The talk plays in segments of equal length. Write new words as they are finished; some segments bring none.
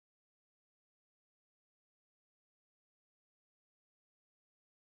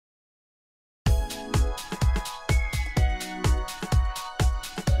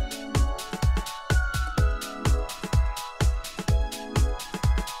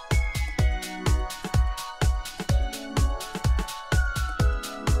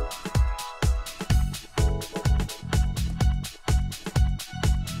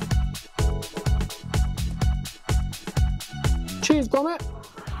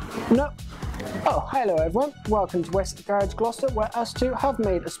No. Oh, hello everyone. Welcome to Wessex Garage Gloucester, where us two have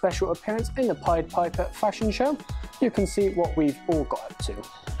made a special appearance in the Pied Piper fashion show. You can see what we've all got up to.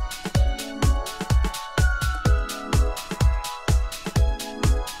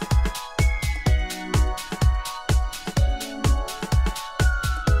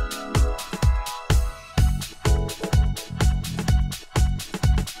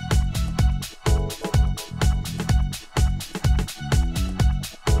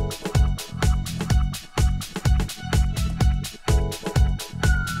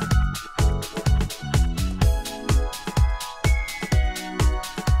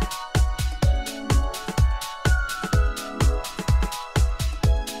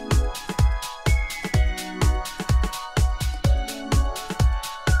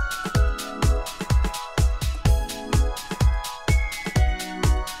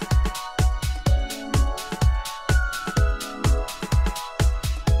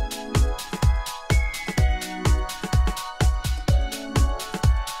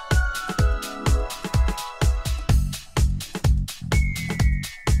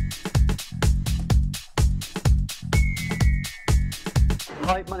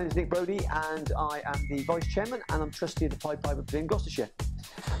 Hi, my name is Nick Brodie and I am the Vice Chairman and I'm trustee of the Pied Piper in Gloucestershire.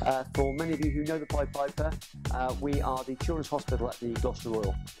 For many of you who know the Pied Piper, we are the Children's Hospital at the Gloucester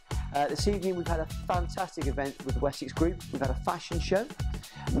Royal. This evening we've had a fantastic event with the Wessex group. We've had a fashion show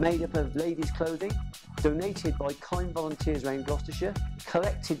made up of ladies' clothing, donated by kind volunteers around Gloucestershire,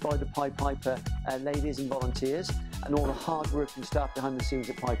 collected by the Pied Piper ladies and volunteers, and all the hard-working staff behind the scenes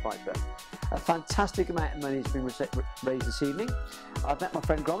at Pied Piper. A fantastic amount of money has been raised this evening. I've met my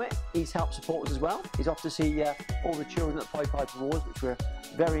friend Gromit. He's helped support us as well. He's off to see all the children at the Pied Piper Awards, which we're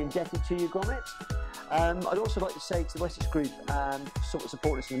very indebted to you, Gromit. I'd also like to say to the Wessex group for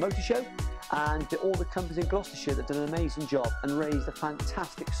supporting us in the motor show, and to all the companies in Gloucestershire that did an amazing job and raised a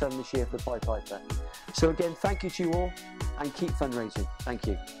fantastic sum this year for the Pied Piper. So again, thank you to you all and keep fundraising. Thank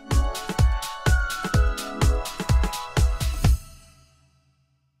you.